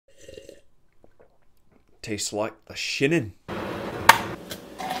tastes like the shinin.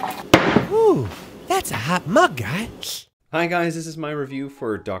 Ooh, that's a hot mug, guy. Hi guys, this is my review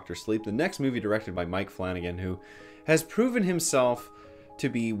for Dr. Sleep, the next movie directed by Mike Flanagan, who has proven himself to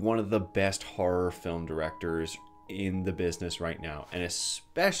be one of the best horror film directors in the business right now, and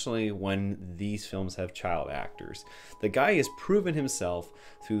especially when these films have child actors. The guy has proven himself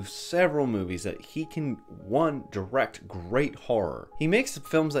through several movies that he can, one, direct great horror. He makes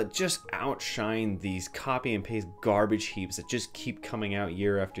films that just outshine these copy and paste garbage heaps that just keep coming out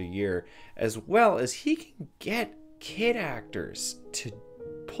year after year, as well as he can get kid actors to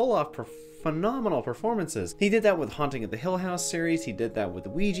pull off phenomenal performances. He did that with Haunting of the Hill House series, he did that with the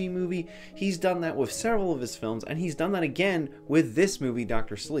Ouija movie, he's done that with several of his films, and he's done that again with this movie,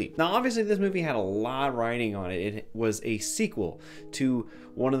 Dr. Sleep. Now obviously this movie had a lot riding on it. It was a sequel to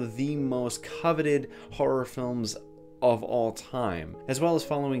one of the most coveted horror films of all time, as well as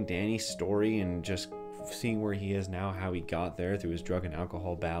following Danny's story and just seeing where he is now, how he got there through his drug and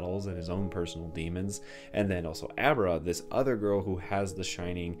alcohol battles and his own personal demons, and then also Abra, this other girl who has the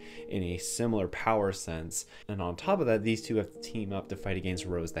Shining in a similar power sense. And on top of that, these two have to team up to fight against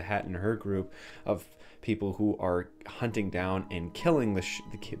Rose the Hat and her group of people who are hunting down and killing the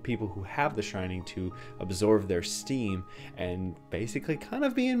people who have the Shining to absorb their steam and basically kind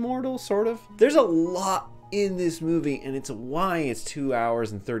of be immortal, sort of. There's a lot in this movie, and it's why it's 2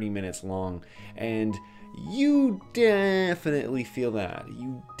 hours and 30 minutes long, and you definitely feel that.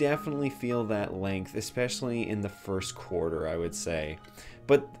 You definitely feel that length, especially in the first quarter, I would say.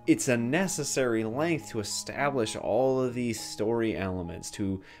 But it's a necessary length to establish all of these story elements,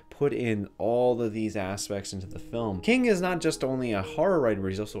 to put in all of these aspects into the film. King is not just only a horror writer, but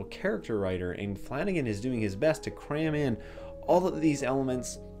he's also a character writer, and Flanagan is doing his best to cram in all of these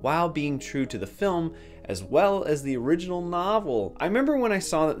elements while being true to the film as well as the original novel. I remember when I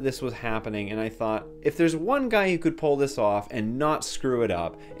saw that this was happening, and I thought, if there's one guy who could pull this off and not screw it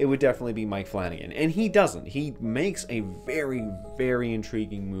up, it would definitely be Mike Flanagan. And he doesn't. He makes a very, very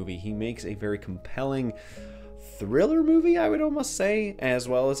intriguing movie. He makes a very compelling thriller movie, I would almost say, as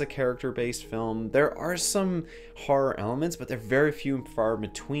well as a character-based film. There are some horror elements, but they're very few and far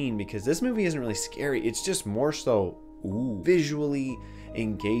between, because this movie isn't really scary. It's just more so visually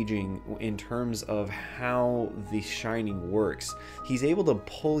engaging in terms of how The Shining works. He's able to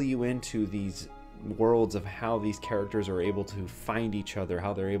pull you into these worlds of how these characters are able to find each other,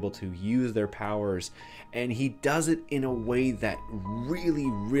 how they're able to use their powers, and he does it in a way that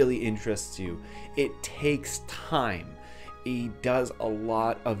really, really interests you. It takes time. He does a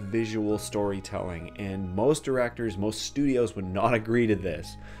lot of visual storytelling, and most directors, most studios would not agree to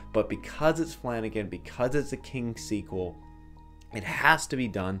this, but because it's Flanagan, because it's a King sequel, it has to be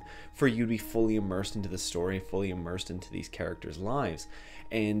done for you to be fully immersed into the story, fully immersed into these characters' lives.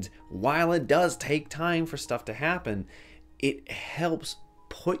 And while it does take time for stuff to happen, it helps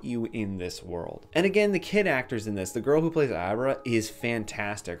put you in this world. And again, the kid actors in this, the girl who plays Abra is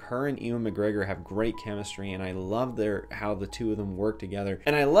fantastic. Her and Ewan McGregor have great chemistry, and I love how the two of them work together.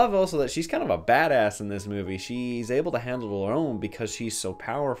 And I love also that she's kind of a badass in this movie. She's able to handle her own because she's so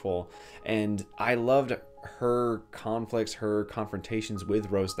powerful, and I loved her conflicts, her confrontations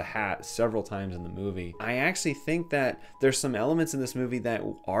with Rose the Hat several times in the movie. I actually think that there's some elements in this movie that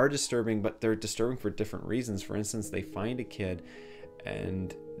are disturbing, but they're disturbing for different reasons. For instance, they find a kid,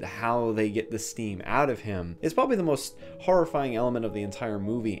 and how they get the steam out of him is probably the most horrifying element of the entire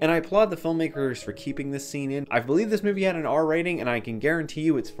movie. And I applaud the filmmakers for keeping this scene in. I believe this movie had an R rating, and I can guarantee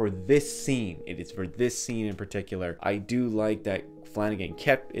you it's for this scene. It is for this scene in particular. I do like that Flanagan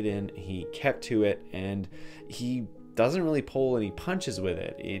kept it in, he kept to it, and he doesn't really pull any punches with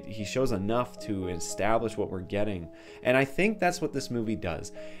it. He shows enough to establish what we're getting. And I think that's what this movie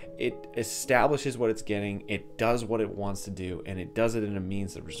does. It establishes what it's getting, it does what it wants to do, and it does it in a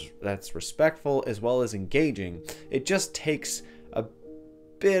means that's respectful as well as engaging. It just takes a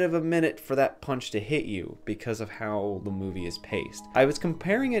bit of a minute for that punch to hit you because of how the movie is paced. I was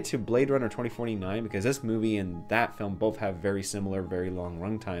comparing it to Blade Runner 2049 because this movie and that film both have very similar, very long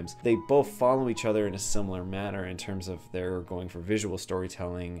run times. They both follow each other in a similar manner in terms of they're going for visual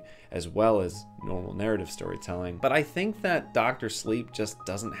storytelling as well as normal narrative storytelling. But I think that Dr. Sleep just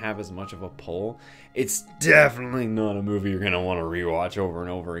doesn't have as much of a pull. It's definitely not a movie you're going to want to rewatch over and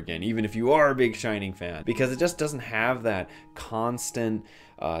over again, even if you are a big Shining fan, because it just doesn't have that constant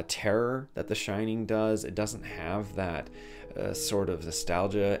terror that The Shining does. It doesn't have that sort of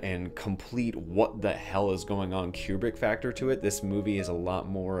nostalgia and complete what the hell is going on Kubrick factor to it. This movie is a lot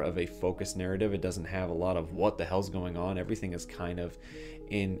more of a focused narrative. It doesn't have a lot of what the hell's going on. Everything is kind of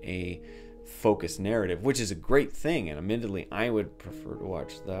in a focused narrative, which is a great thing. And admittedly, I would prefer to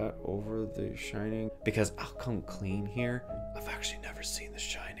watch that over The Shining, because I'll come clean here, I've actually never seen The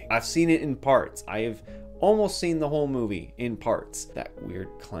Shining. I've seen it in parts. I have almost seen the whole movie in parts. That weird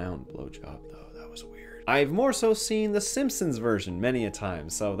clown blowjob though, that was weird. I've more so seen the Simpsons version many a time,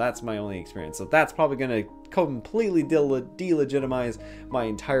 so that's my only experience. So that's probably gonna completely delegitimize my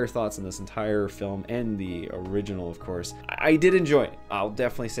entire thoughts on this entire film and the original, of course. I did enjoy it. I'll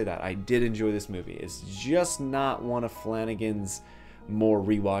definitely say that. I did enjoy this movie. It's just not one of Flanagan's more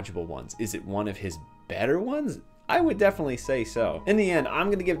rewatchable ones. Is it one of his better ones? I would definitely say so. In the end, I'm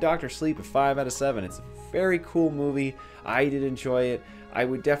going to give Dr. Sleep a 5 out of 7. It's a very cool movie. I did enjoy it. I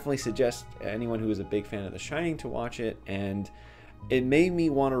would definitely suggest anyone who is a big fan of The Shining to watch it, and it made me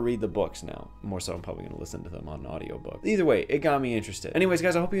want to read the books now. More so, I'm probably going to listen to them on an audiobook. Either way, it got me interested. Anyways,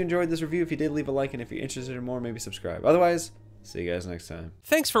 guys, I hope you enjoyed this review. If you did, leave a like, and if you're interested in more, maybe subscribe. Otherwise, see you guys next time.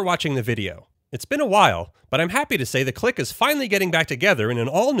 Thanks for watching the video. It's been a while, but I'm happy to say the Clique is finally getting back together in an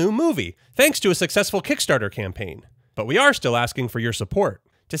all-new movie, thanks to a successful Kickstarter campaign. But we are still asking for your support.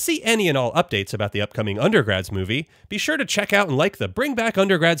 To see any and all updates about the upcoming Undergrads movie, be sure to check out and like the Bring Back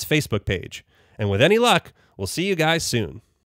Undergrads Facebook page. And with any luck, we'll see you guys soon.